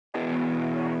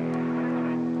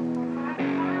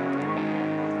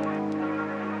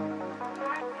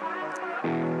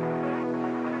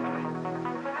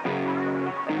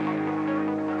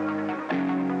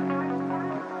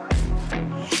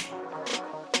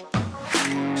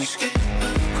Escape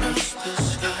across the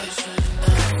skies.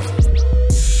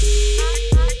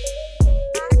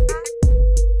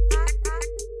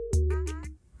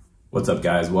 What's up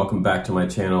guys, welcome back to my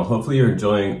channel. Hopefully you're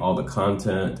enjoying all the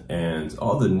content and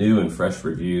all the new and fresh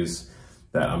reviews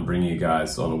that I'm bringing you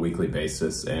guys on a weekly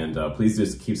basis. And please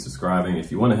just keep subscribing.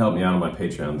 If you want to help me out on my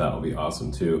Patreon, that will be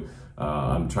awesome too.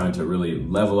 I'm trying to really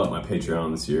level up my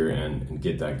Patreon this year and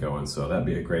get that going, so that'd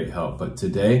be a great help. But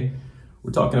today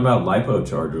we're talking about Lipo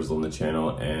chargers on the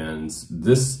channel, and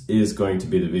this is going to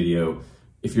be the video.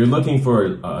 If you're looking for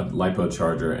a Lipo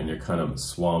charger and you're kind of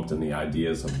swamped in the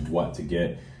ideas of what to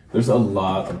get, there's a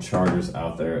lot of chargers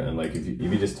out there, and like if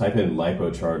you just type in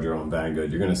Lipo charger on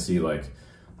Banggood, you're gonna see like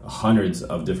hundreds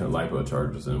of different Lipo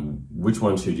chargers, and which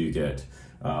one should you get?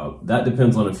 That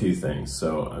depends on a few things.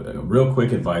 So a real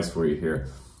quick advice for you here.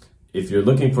 If you're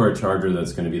looking for a charger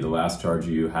that's gonna be the last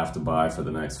charger you have to buy for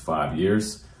the next 5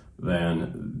 years,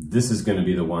 then this is gonna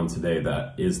be the one today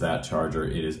that is that charger.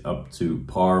 It is up to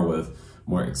par with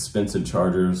more expensive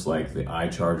chargers like the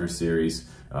iCharger series.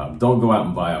 Don't go out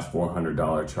and buy a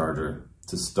 $400 charger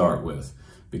to start with,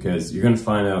 because you're going to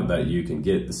find out that you can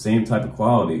get the same type of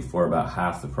quality for about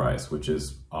half the price, which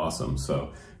is awesome.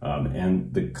 So,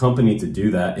 and the company to do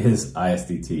that is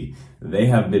ISDT. They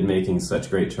have been making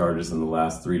such great chargers in the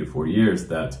last 3 to 4 years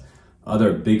that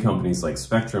other big companies like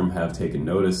Spectrum have taken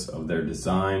notice of their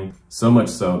design, so much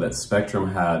so that Spectrum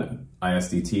had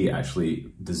ISDT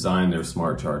actually design their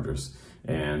smart chargers,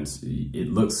 and it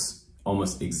looks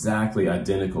almost exactly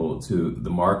identical to the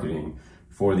marketing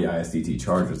for the ISDT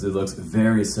chargers. It looks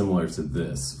very similar to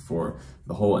this for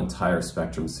the whole entire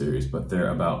Spectrum series, but they're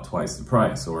about twice the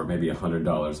price, or maybe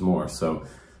 $100 more. So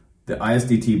the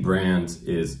ISDT brand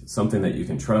is something that you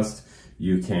can trust.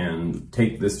 You can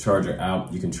take this charger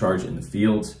out, you can charge it in the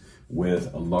field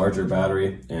with a larger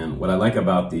battery. And what I like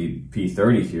about the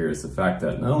P30 here is the fact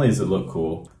that not only does it look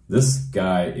cool, this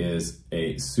guy is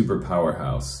a super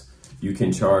powerhouse. You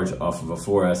can charge off of a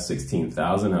 4S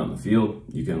 16,000 out in the field.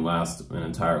 You can last an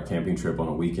entire camping trip on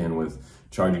a weekend with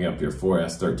charging up your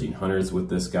 4S 1300s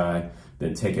with this guy,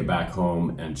 then take it back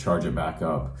home and charge it back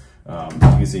up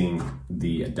using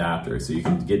the adapter. So you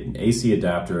can get an AC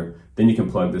adapter, then you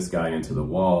can plug this guy into the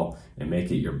wall and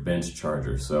make it your bench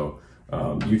charger. So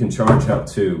you can charge up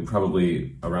to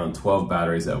probably around 12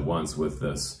 batteries at once with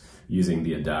this using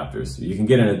the adapters. So you can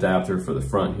get an adapter for the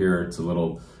front here. It's a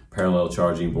little parallel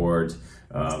charging board,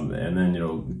 and then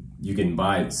you can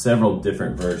buy several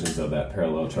different versions of that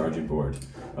parallel charging board.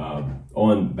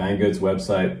 On Banggood's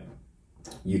website,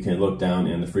 you can look down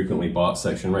in the frequently bought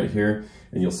section right here,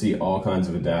 and you'll see all kinds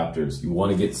of adapters. You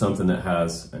want to get something that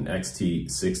has an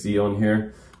XT60 on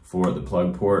here for the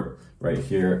plug port right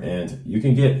here, and you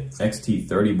can get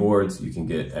XT30 boards, you can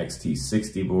get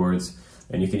XT60 boards,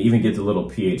 and you can even get the little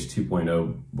PH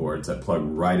 2.0 boards that plug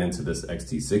right into this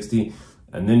XT60.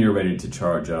 And then you're ready to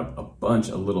charge up a bunch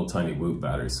of little tiny Whoop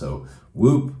batteries. So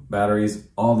Whoop batteries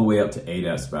all the way up to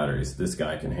 8S batteries. This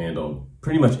guy can handle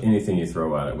pretty much anything you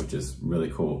throw at it, which is really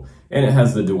cool. And it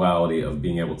has the duality of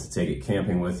being able to take it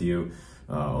camping with you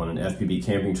on an FPV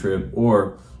camping trip,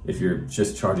 or if you're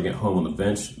just charging at home on the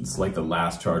bench, it's like the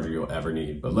last charger you'll ever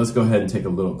need. But let's go ahead and take a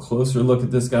little closer look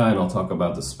at this guy, and I'll talk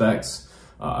about the specs.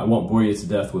 I won't bore you to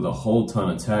death with a whole ton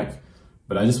of tech,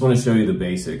 but I just want to show you the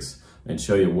basics and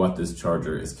show you what this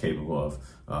charger is capable of.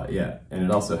 Yeah, and it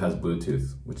also has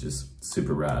Bluetooth, which is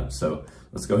super rad. So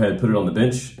let's go ahead and put it on the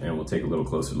bench, and we'll take a little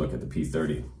closer look at the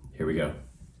P30. Here we go.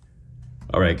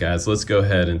 All right, guys, let's go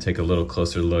ahead and take a little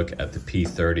closer look at the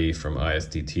P30 from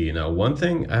ISDT. Now, one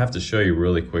thing I have to show you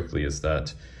really quickly is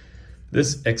that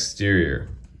this exterior,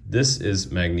 this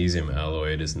is magnesium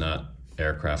alloy. It is not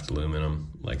aircraft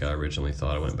aluminum like I originally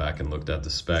thought. I went back and looked at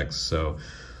the specs. So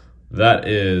that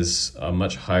is a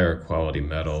much higher quality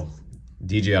metal.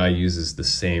 DJI uses the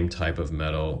same type of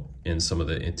metal in some of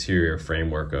the interior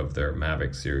framework of their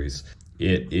Mavic series.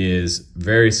 It is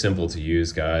very simple to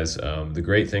use, guys. The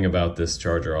great thing about this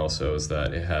charger also is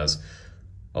that it has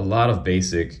a lot of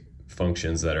basic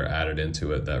functions that are added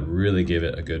into it that really give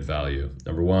it a good value.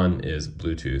 Number one is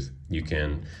Bluetooth. You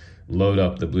can load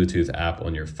up the Bluetooth app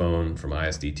on your phone from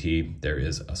ISDT. There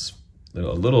is a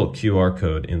little QR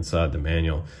code inside the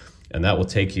manual, and that will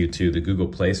take you to the Google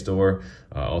Play Store,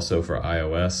 also for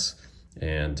iOS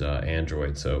and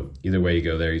Android. So either way you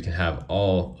go there, you can have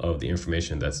all of the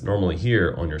information that's normally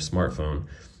here on your smartphone.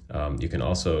 You can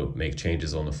also make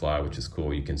changes on the fly, which is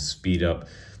cool. You can speed up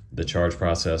the charge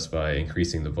process by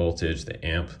increasing the voltage, the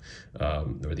amp,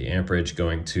 or the amperage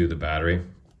going to the battery.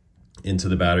 into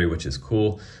the battery, which is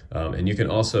cool. And you can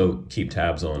also keep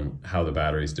tabs on how the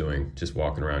battery's doing just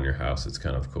walking around your house. It's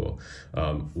kind of cool.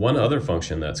 One other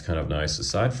function that's kind of nice,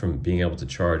 aside from being able to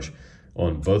charge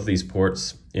on both these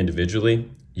ports individually,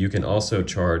 you can also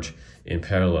charge in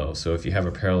parallel. So if you have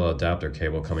a parallel adapter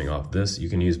cable coming off this, you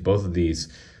can use both of these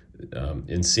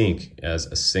in sync as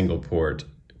a single port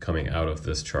coming out of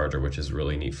this charger, which is a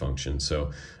really neat function.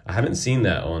 So I haven't seen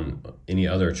that on any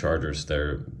other chargers that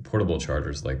are portable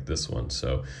chargers like this one.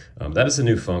 So that is a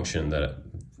new function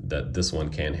that this one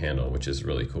can handle, which is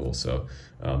really cool. So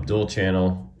dual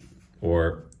channel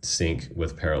or sync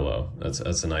with parallel,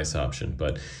 that's a nice option.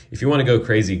 But if you want to go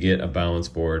crazy, get a balance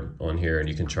board on here, and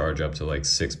you can charge up to like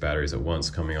 6 batteries at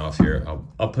once coming off here.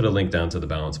 I'll put a link down to the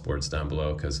balance boards down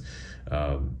below, because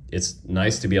it's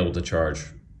nice to be able to charge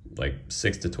like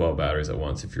 6 to 12 batteries at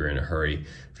once if you're in a hurry,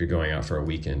 if you're going out for a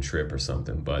weekend trip or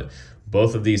something. But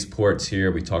both of these ports here,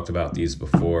 we talked about these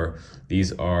before.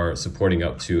 These are supporting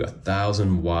up to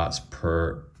 1,000 watts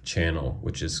per channel,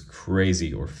 which is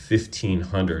crazy, or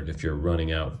 1,500 if you're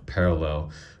running out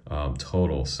parallel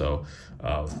total. So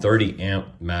 30 amp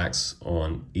max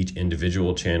on each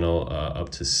individual channel, up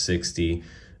to 60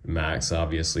 max,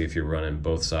 obviously, if you're running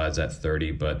both sides at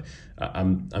 30, but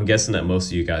I'm guessing that most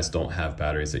of you guys don't have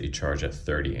batteries that you charge at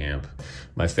 30 amp.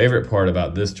 My favorite part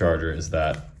about this charger is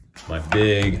that my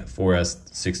big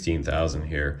 4S 16000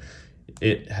 here,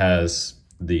 it has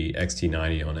the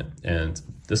XT90 on it, and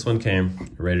this one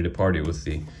came ready to party with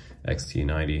the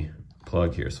XT90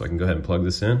 plug here. So I can go ahead and plug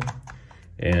this in,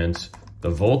 and the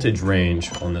voltage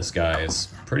range on this guy is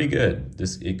pretty good.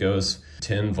 It goes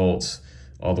 10 volts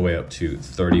all the way up to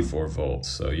 34 volts.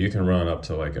 So you can run up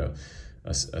to like a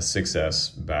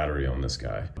 6S battery on this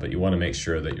guy, but you want to make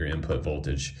sure that your input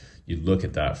voltage, you look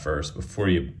at that first before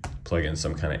you plug in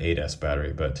some kind of 8S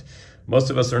battery. But most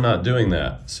of us are not doing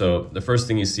that. So the first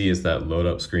thing you see is that load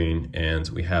up screen, and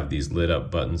we have these lit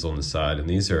up buttons on the side, and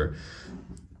these are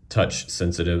touch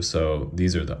sensitive. So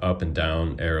these are the up and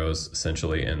down arrows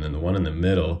essentially, and then the one in the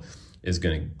middle is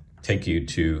going to take you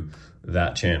to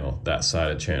that channel, that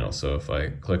side of channel. So if I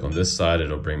click on this side,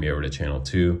 it'll bring me over to channel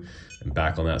 2, and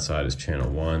back on that side is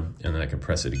channel 1, and then I can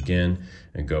press it again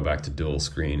and go back to dual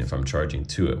screen if I'm charging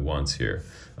 2 at once here.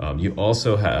 You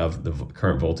also have the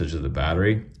current voltage of the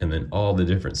battery, and then all the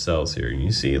different cells here. And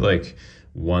you see like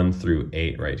 1 through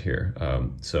 8 right here.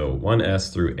 So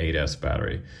 1S through 8S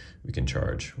battery we can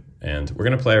charge. And we're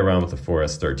gonna play around with the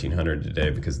 4S 1300 today,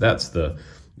 because that's the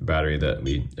battery that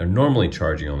we are normally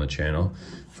charging on the channel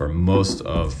for most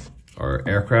of our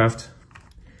aircraft.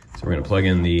 So we're gonna plug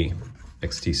in the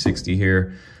XT60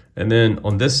 here. And then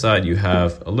on this side, you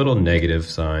have a little negative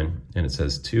sign, and it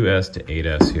says 2S to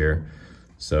 8S here.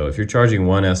 So if you're charging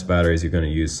 1S batteries, you're gonna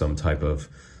use some type of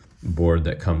board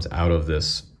that comes out of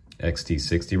this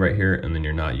XT60 right here, and then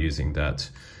you're not using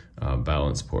that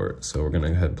balance port. So we're gonna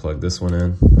go ahead and plug this one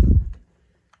in.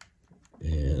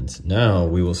 And now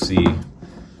we will see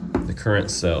the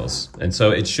current cells. And so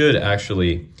it should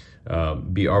actually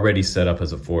be already set up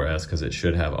as a 4S, because it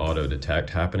should have auto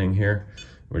detect happening here.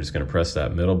 We're just gonna press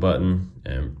that middle button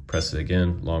and press it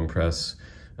again, long press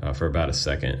for about a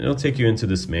second. It'll take you into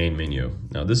this main menu.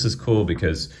 Now this is cool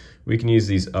because we can use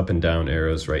these up and down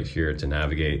arrows right here to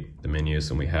navigate the menus,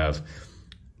 and we have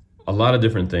a lot of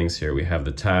different things here. We have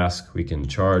the task, we can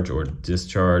charge or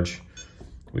discharge,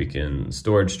 we can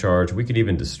storage charge, we could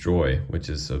even destroy, which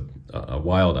is a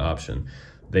wild option.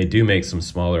 They do make some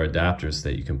smaller adapters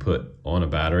that you can put on a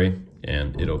battery,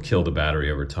 and it'll kill the battery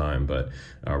over time. But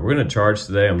we're gonna charge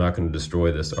today. I'm not gonna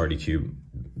destroy this RDQ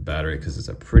battery because it's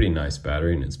a pretty nice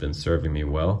battery and it's been serving me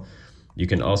well. You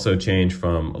can also change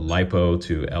from Lipo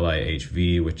to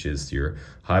LIHV, which is your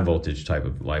high voltage type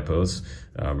of Lipos,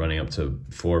 running up to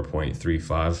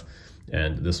 4.35.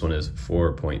 And this one is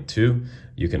 4.2.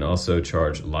 You can also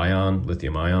charge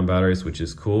lithium ion batteries, which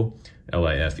is cool.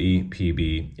 LiFe,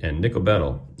 PB, and nickel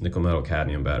metal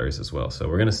cadmium batteries as well. So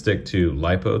we're gonna stick to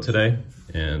Lipo today,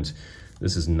 and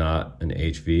this is not an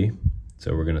HV.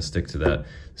 So we're gonna stick to that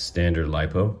standard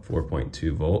Lipo,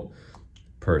 4.2 volt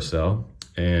per cell.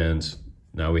 And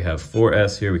now we have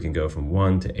 4S here. We can go from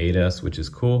 1 to 8S, which is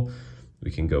cool.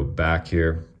 We can go back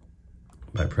here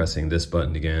by pressing this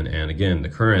button again. And again, the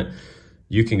current,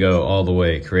 you can go all the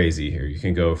way crazy here. You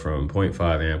can go from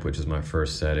 0.5 amp, which is my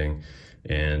first setting,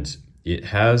 and it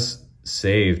has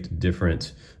saved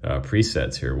different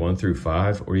presets here, 1 through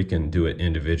 5, or you can do it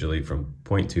individually from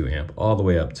 0.2 amp all the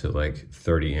way up to like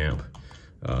 30 amp.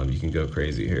 You can go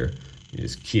crazy here. You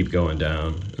just keep going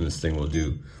down, and this thing will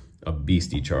do a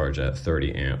beastie charge at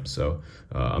 30 amp. So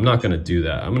I'm not gonna do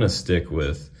that. I'm gonna stick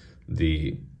with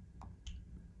the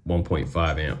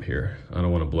 1.5 amp here. I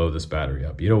don't want to blow this battery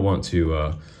up. You don't want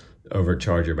to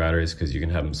overcharge your batteries because you can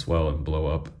have them swell and blow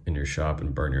up in your shop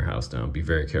and burn your house down. Be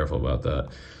very careful about that.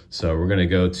 So we're going to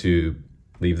go to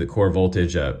leave the core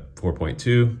voltage at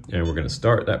 4.2, and we're going to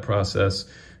start that process,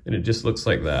 and it just looks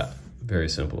like that. Very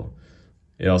simple.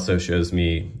 It also shows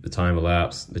me the time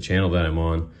elapsed, the channel that I'm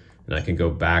on, and I can go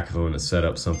back if I want to set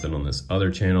up something on this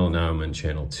other channel. Now I'm in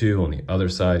channel 2 on the other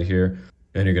side here,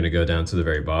 and you're going to go down to the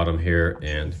very bottom here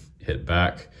and hit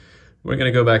back. We're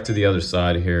going to go back to the other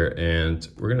side here, and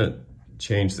we're going to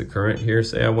change the current here.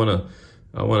 Say I want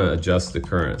to adjust the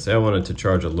current. Say I want it to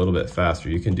charge a little bit faster.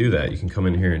 You can do that. You can come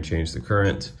in here and change the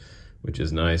current, which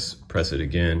is nice. Press it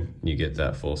again, and you get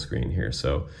that full screen here.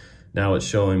 So now it's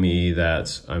showing me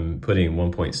that I'm putting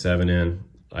 1.7 in.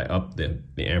 I upped the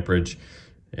amperage,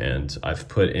 and I've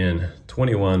put in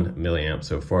 21 milliamps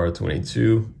so far,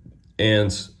 22,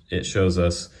 and it shows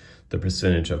us the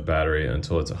percentage of battery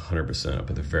until it's 100% up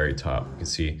at the very top. You can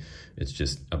see it's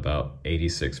just about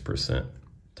 86%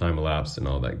 time elapsed and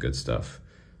all that good stuff.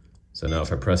 So now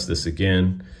if I press this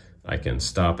again, I can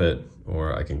stop it,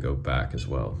 or I can go back as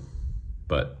well.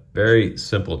 But very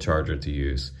simple charger to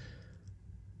use.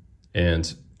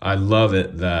 And I love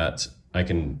it that I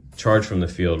can charge from the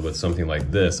field with something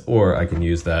like this, or I can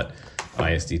use that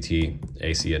ISDT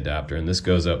AC adapter, and this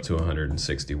goes up to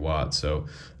 160 watts. So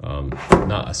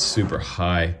not a super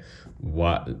high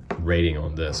watt rating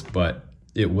on this, but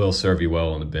it will serve you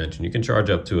well on the bench, and you can charge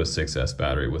up to a 6S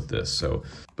battery with this. So,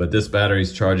 but this battery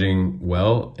is charging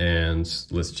well, and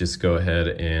let's just go ahead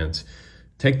and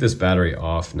take this battery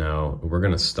off now. We're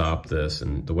gonna stop this,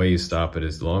 and the way you stop it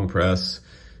is long press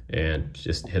and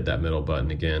just hit that middle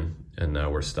button again, and now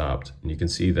we're stopped. And you can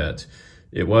see that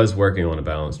it was working on a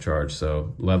balanced charge,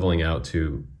 so leveling out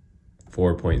to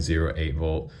 4.08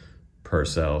 volt per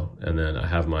cell, and then I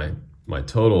have my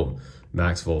total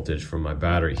max voltage from my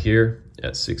battery here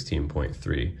at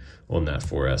 16.3 on that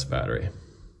 4S battery.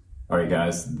 All right,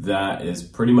 guys, that is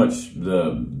pretty much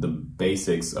the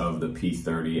basics of the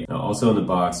P30. Now, also in the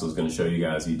box, I was going to show you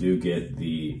guys, you do get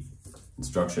the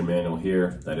instruction manual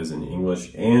here that is in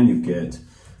English, and you get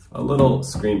a little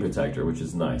screen protector, which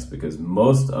is nice because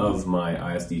most of my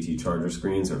ISDT charger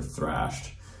screens are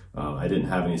thrashed. I didn't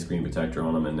have any screen protector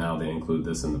on them, and now they include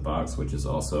this in the box, which is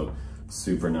also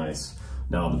super nice.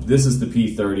 Now, this is the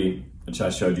P30, which I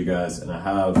showed you guys, and I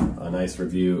have a nice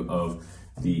review of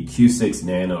the Q6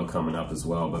 Nano coming up as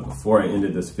well. But before I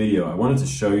ended this video, I wanted to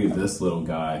show you this little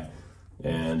guy,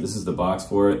 and this is the box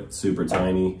for it, super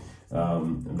tiny.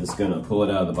 I'm just gonna pull it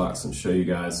out of the box and show you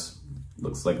guys.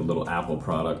 Looks like a little Apple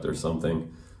product or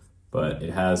something, but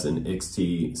it has an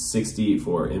XT60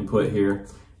 for input here,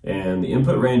 and the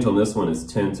input range on this one is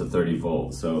 10 to 30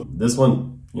 volts. So this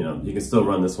one, you know, you can still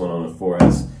run this one on a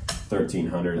 4S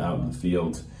 1300 out in the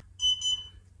field.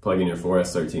 Plug in your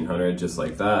 4S 1300 just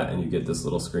like that, and you get this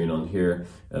little screen on here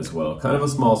as well. Kind of a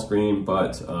small screen,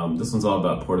 but this one's all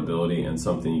about portability and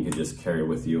something you can just carry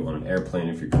with you on an airplane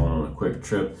if you're going on a quick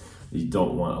trip. You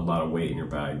don't want a lot of weight in your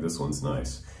bag. This one's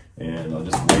nice. And I'll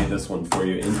just weigh this one for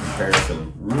you in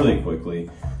comparison really quickly.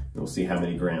 You'll see how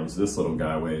many grams this little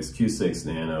guy weighs. Q6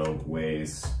 Nano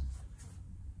weighs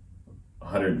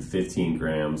 115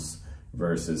 grams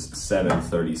versus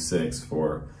 736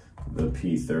 for the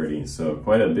P30. So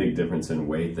quite a big difference in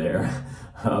weight there.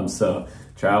 So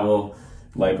travel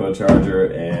Lipo charger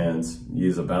and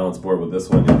use a balance board with this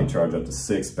one. You can charge up to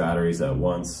 6 batteries at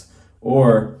once,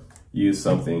 or use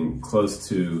something close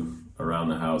to around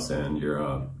the house and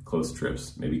your close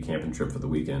trips, maybe camping trip for the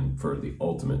weekend for the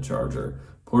ultimate charger,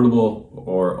 portable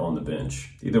or on the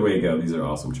bench. Either way you go, these are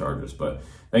awesome chargers. But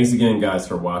thanks again, guys,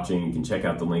 for watching. You can check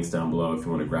out the links down below if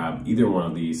you want to grab either one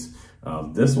of these.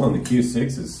 This one, the Q6,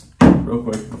 is, real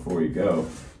quick before we go,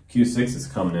 Q6 is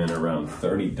coming in around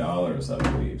 $30,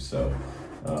 I believe. So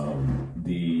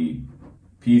the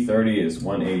P30 is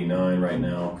 $189 right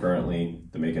now, currently,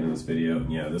 the making of this video.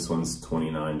 Yeah, this one's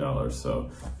 $29. So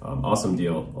awesome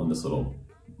deal on this little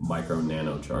micro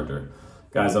nano charger.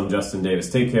 Guys, I'm Justin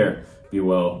Davis. Take care, be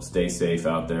well, stay safe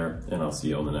out there, and I'll see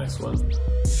you on the next one.